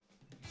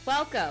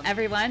Welcome,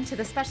 everyone, to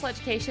the Special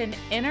Education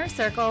Inner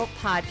Circle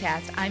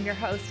podcast. I'm your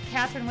host,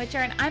 Catherine Witcher,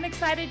 and I'm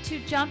excited to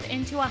jump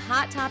into a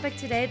hot topic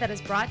today that is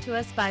brought to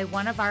us by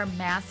one of our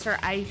Master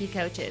IEP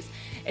coaches.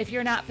 If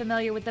you're not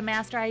familiar with the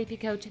Master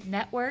IEP Coach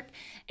Network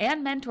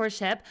and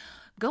mentorship,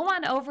 go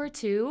on over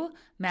to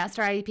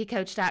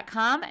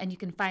masteriepcoach.com and you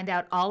can find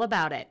out all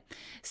about it.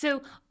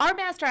 So our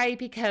Master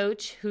IEP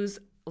Coach, who's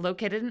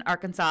located in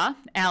Arkansas,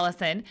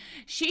 Allison,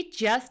 she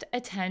just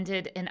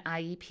attended an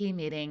IEP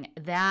meeting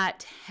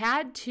that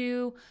had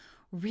to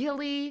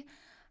really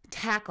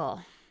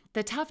tackle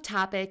the tough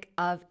topic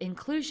of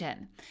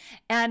inclusion.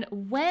 And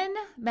when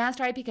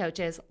Master IEP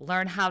coaches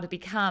learn how to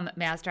become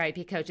Master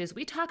IEP coaches,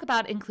 we talk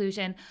about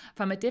inclusion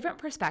from a different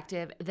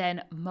perspective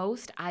than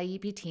most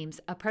IEP teams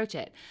approach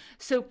it.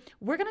 So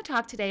we're going to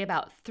talk today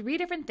about 3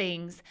 different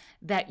things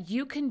that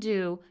you can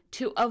do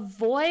to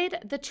avoid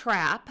the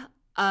trap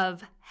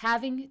of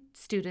having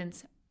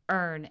students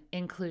earn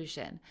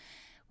inclusion.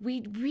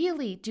 We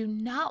really do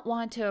not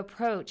want to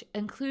approach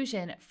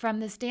inclusion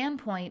from the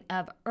standpoint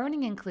of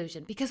earning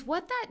inclusion, because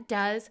what that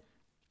does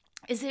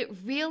is it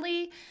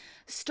really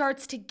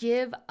starts to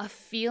give a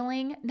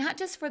feeling, not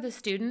just for the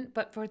student,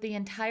 but for the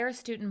entire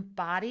student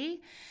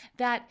body,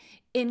 that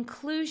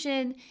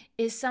inclusion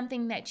is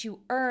something that you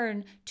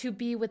earn to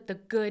be with the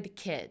good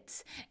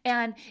kids.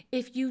 And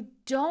if you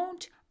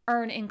don't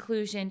earn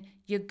inclusion,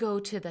 you go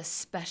to the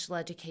special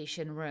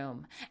education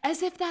room,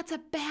 as if that's a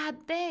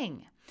bad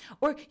thing.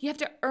 Or you have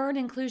to earn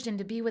inclusion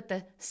to be with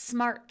the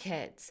smart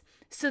kids.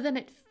 So then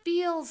it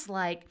feels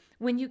like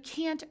when you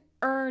can't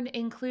earn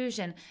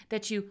inclusion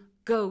that you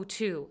go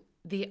to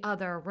the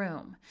other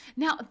room.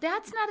 Now,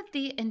 that's not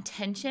the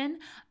intention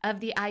of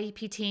the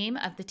IEP team,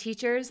 of the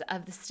teachers,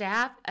 of the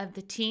staff, of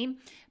the team,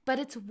 but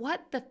it's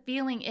what the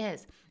feeling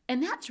is.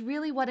 And that's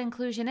really what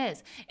inclusion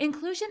is.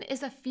 Inclusion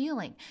is a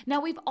feeling.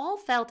 Now, we've all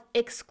felt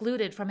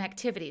excluded from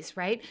activities,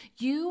 right?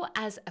 You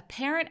as a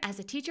parent, as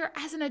a teacher,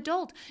 as an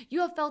adult, you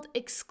have felt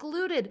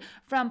excluded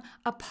from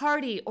a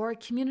party or a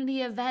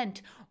community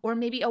event or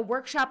maybe a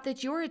workshop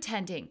that you're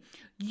attending.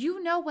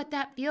 You know what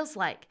that feels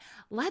like.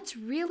 Let's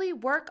really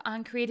work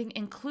on creating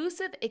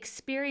inclusive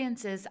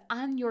experiences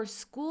on your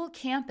school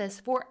campus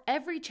for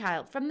every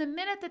child. From the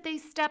minute that they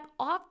step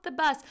off the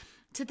bus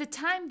to the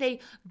time they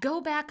go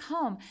back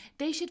home,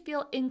 they should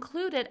feel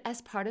included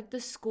as part of the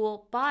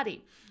school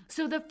body.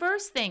 So the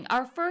first thing,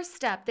 our first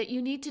step that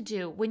you need to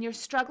do when you're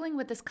struggling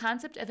with this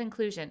concept of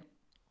inclusion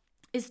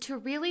is to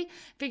really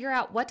figure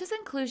out, what does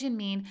inclusion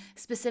mean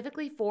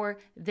specifically for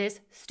this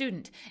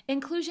student?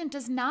 Inclusion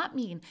does not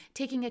mean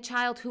taking a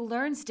child who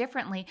learns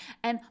differently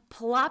and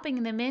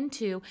plopping them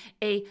into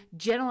a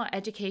general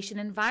education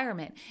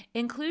environment.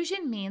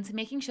 Inclusion means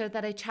making sure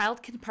that a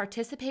child can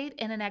participate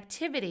in an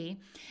activity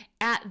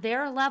at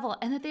their level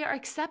and that they are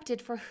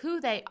accepted for who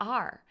they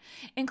are.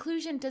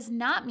 Inclusion does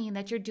not mean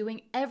that you're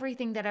doing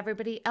everything that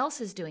everybody else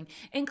is doing.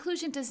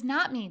 Inclusion does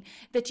not mean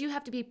that you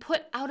have to be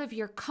put out of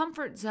your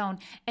comfort zone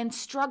and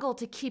struggle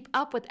to keep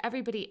up with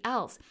everybody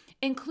else.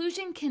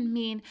 Inclusion can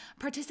mean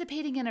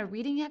participating in a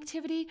reading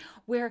activity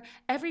where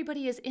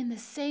everybody is in the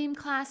same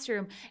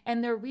classroom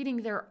and they're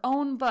reading their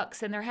own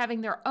books and they're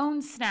having their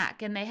own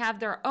snack and they have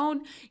their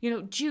own,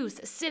 juice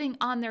sitting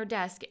on their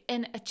desk,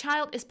 and a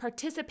child is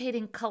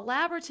participating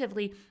collaboratively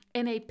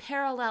in a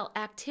parallel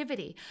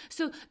activity.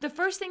 So the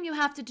first thing you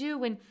have to do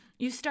when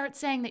you start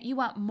saying that you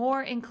want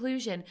more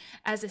inclusion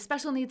as a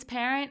special needs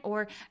parent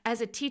or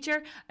as a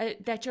teacher,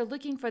 that you're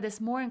looking for this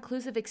more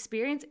inclusive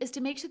experience, is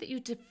to make sure that you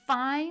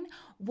define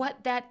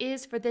what that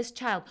is for this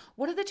child.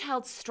 What are the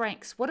child's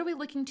strengths? What are we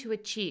looking to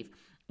achieve?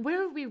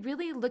 Where are we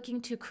really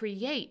looking to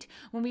create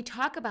when we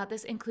talk about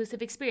this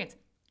inclusive experience?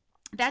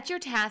 That's your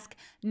task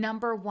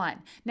number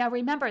 1. Now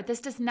remember, this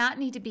does not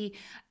need to be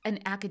an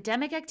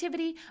academic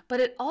activity,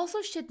 but it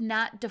also should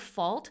not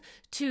default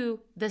to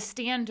the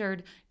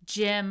standard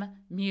gym,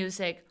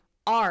 music,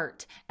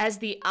 art as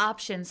the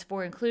options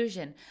for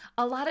inclusion.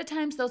 A lot of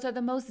times those are the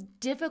most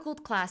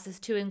difficult classes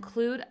to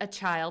include a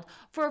child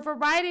for a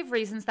variety of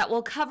reasons that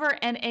we'll cover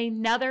in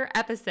another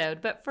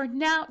episode. But for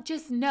now,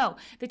 just know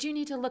that you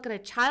need to look at a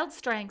child's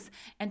strengths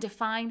and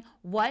define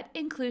what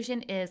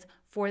inclusion is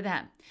for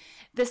them.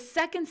 The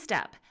second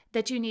step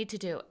that you need to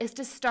do is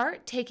to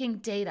start taking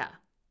data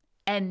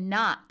and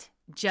not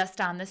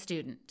just on the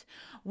student.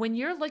 When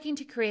you're looking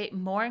to create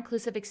more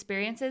inclusive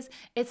experiences,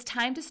 it's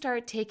time to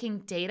start taking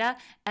data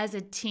as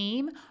a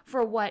team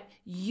for what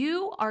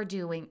you are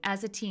doing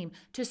as a team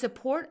to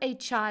support a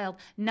child,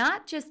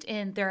 not just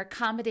in their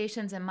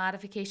accommodations and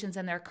modifications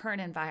in their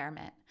current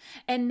environment,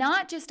 and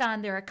not just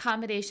on their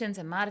accommodations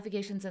and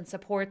modifications and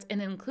supports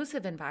in an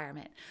inclusive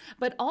environment,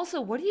 but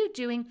also what are you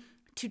doing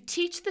to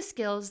teach the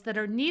skills that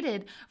are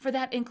needed for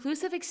that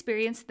inclusive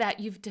experience that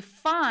you've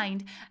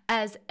defined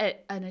as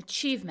an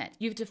achievement.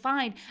 You've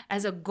defined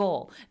as a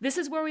goal. This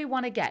is where we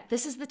want to get.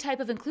 This is the type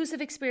of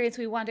inclusive experience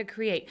we want to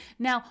create.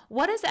 Now,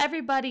 what is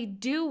everybody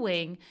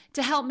doing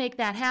to help make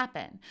that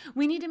happen?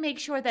 We need to make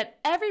sure that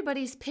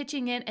everybody's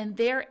pitching in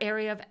their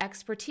area of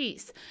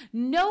expertise.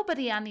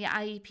 Nobody on the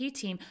IEP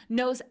team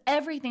knows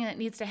everything that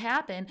needs to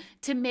happen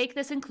to make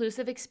this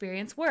inclusive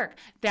experience work.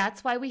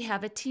 That's why we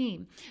have a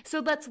team. So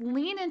let's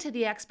lean into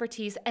the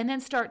expertise and then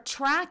start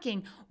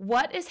tracking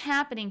what is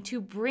happening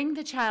to bring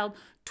the child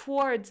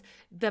towards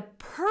the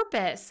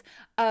purpose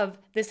of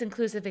this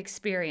inclusive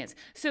experience.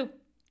 So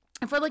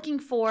if we're looking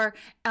for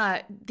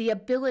the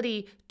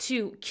ability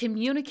to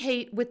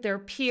communicate with their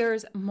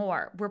peers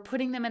more, we're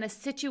putting them in a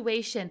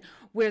situation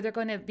where they're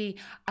going to be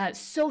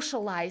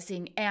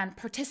socializing and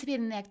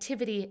participating in the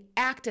activity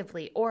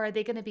actively, or are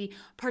they going to be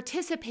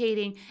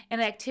participating in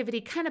an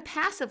activity kind of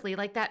passively,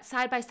 like that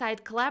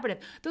side-by-side collaborative?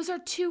 Those are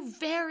two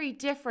very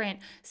different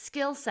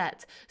skill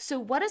sets. So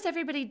what is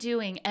everybody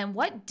doing, and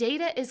what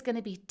data is going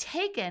to be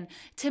taken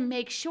to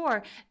make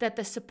sure that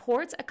the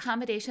supports,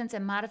 accommodations,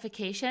 and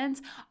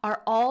modifications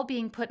are all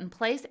being put in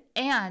place,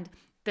 and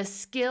the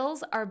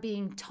skills are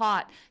being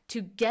taught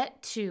to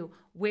get to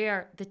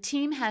where the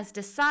team has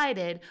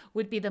decided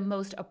would be the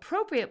most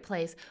appropriate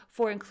place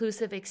for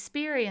inclusive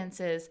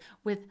experiences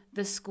with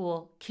the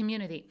school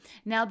community.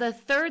 Now, the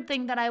third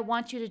thing that I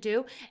want you to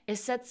do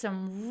is set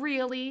some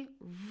really,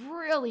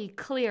 really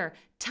clear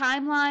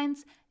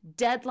timelines,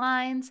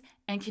 deadlines,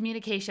 and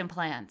communication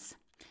plans.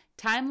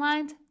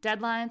 Timelines,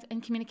 deadlines,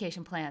 and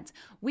communication plans.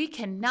 We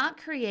cannot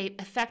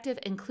create effective,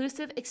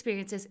 inclusive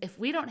experiences if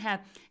we don't have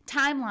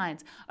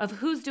timelines of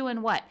who's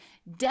doing what,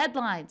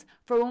 deadlines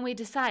for when we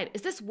decide,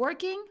 is this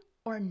working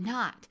or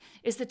not?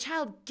 Is the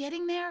child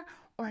getting there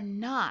or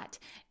not?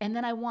 And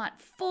then I want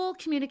full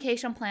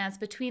communication plans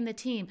between the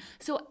team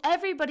so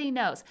everybody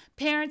knows,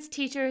 parents,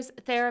 teachers,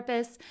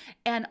 therapists,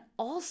 and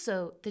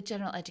also the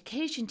general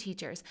education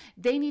teachers.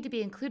 They need to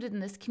be included in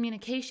this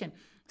communication.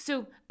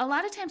 So a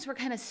lot of times we're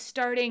kind of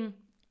starting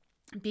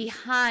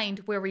behind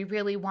where we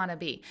really want to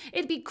be.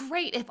 It'd be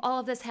great if all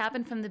of this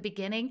happened from the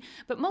beginning,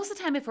 but most of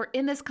the time if we're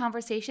in this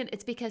conversation,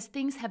 it's because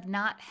things have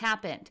not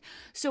happened.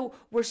 So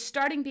we're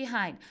starting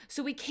behind.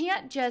 So we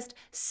can't just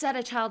set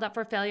a child up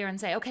for failure and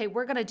say, okay,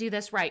 we're going to do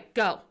this right,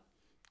 go.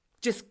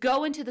 Just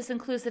go into this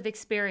inclusive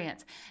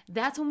experience.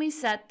 That's when we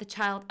set the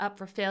child up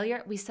for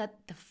failure. We set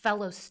the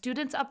fellow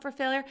students up for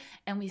failure,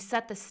 and we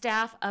set the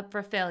staff up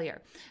for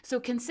failure. So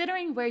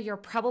considering where you're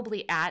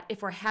probably at,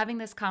 if we're having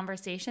this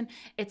conversation,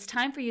 it's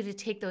time for you to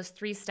take those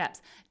 3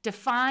 steps.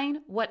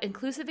 Define what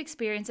inclusive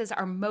experiences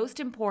are most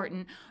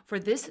important for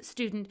this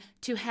student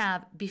to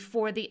have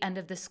before the end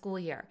of the school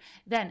year.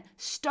 Then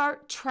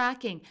start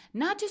tracking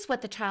not just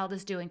what the child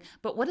is doing,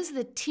 but what is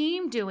the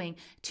team doing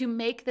to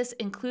make this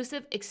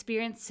inclusive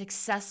experience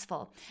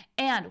successful,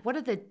 and what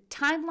are the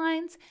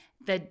timelines,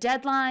 the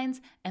deadlines,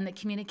 and the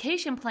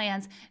communication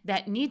plans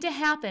that need to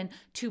happen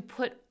to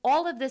put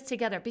all of this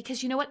together.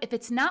 Because you know what, if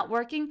it's not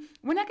working,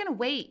 we're not going to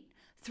wait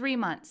 3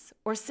 months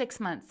or 6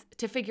 months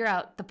to figure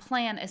out the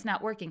plan is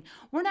not working.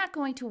 We're not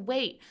going to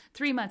wait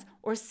 3 months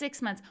or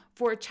 6 months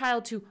for a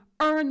child to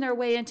earn their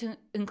way into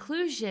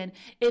inclusion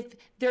if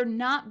they're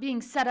not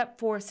being set up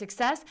for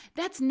success.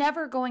 That's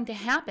never going to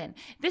happen.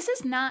 This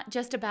is not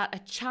just about a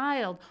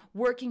child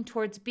working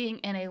towards being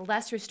in a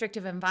less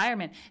restrictive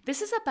environment.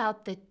 This is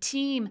about the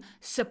team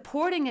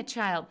supporting a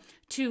child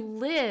to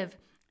live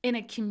in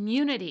a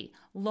community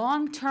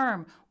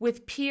long-term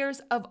with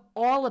peers of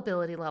all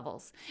ability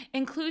levels.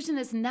 Inclusion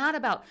is not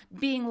about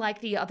being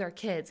like the other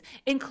kids.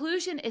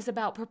 Inclusion is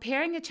about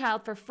preparing a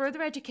child for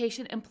further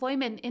education,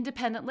 employment, and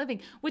independent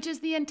living, which is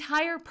the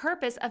entire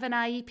purpose of an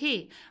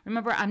IEP.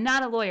 Remember, I'm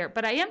not a lawyer,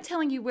 but I am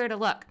telling you where to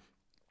look.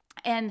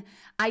 And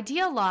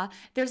IDEA Law,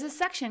 there's a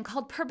section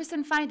called Purpose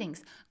and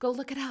Findings. Go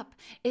look it up.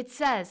 It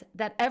says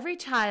that every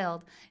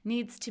child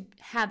needs to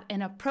have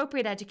an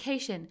appropriate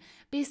education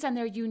based on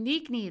their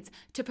unique needs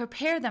to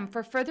prepare them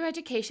for further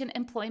education,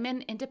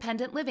 employment, and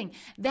independent living.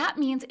 That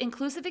means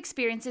inclusive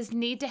experiences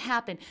need to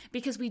happen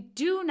because we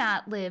do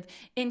not live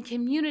in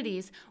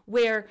communities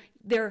where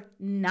they're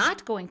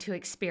not going to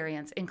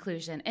experience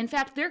inclusion. In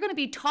fact, they're going to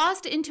be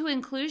tossed into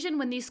inclusion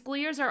when these school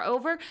years are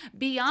over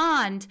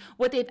beyond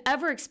what they've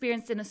ever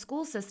experienced in a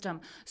school system.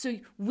 So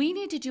we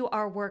need to do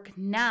our work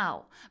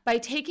now by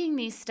taking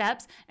these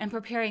steps and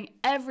preparing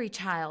every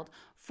child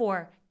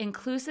for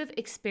inclusive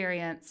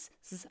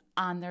experiences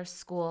on their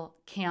school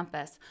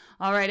campus.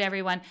 All right,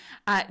 everyone.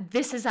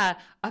 This is a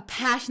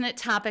passionate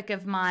topic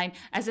of mine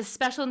as a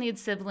special needs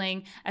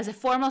sibling, as a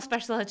formal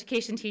special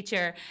education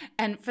teacher,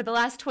 and for the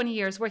last 20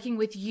 years working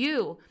with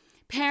you,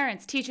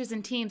 parents, teachers,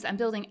 and teams on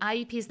building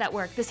IEPs that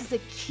work. This is a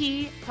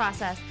key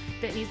process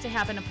that needs to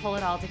happen to pull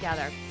it all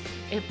together.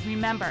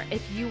 Remember,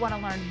 if you want to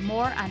learn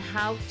more on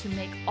how to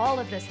make all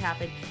of this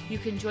happen, you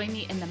can join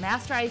me in the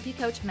Master IEP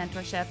Coach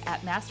mentorship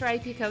at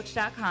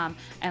masteriepcoach.com,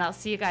 and I'll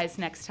see you guys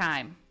next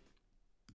time.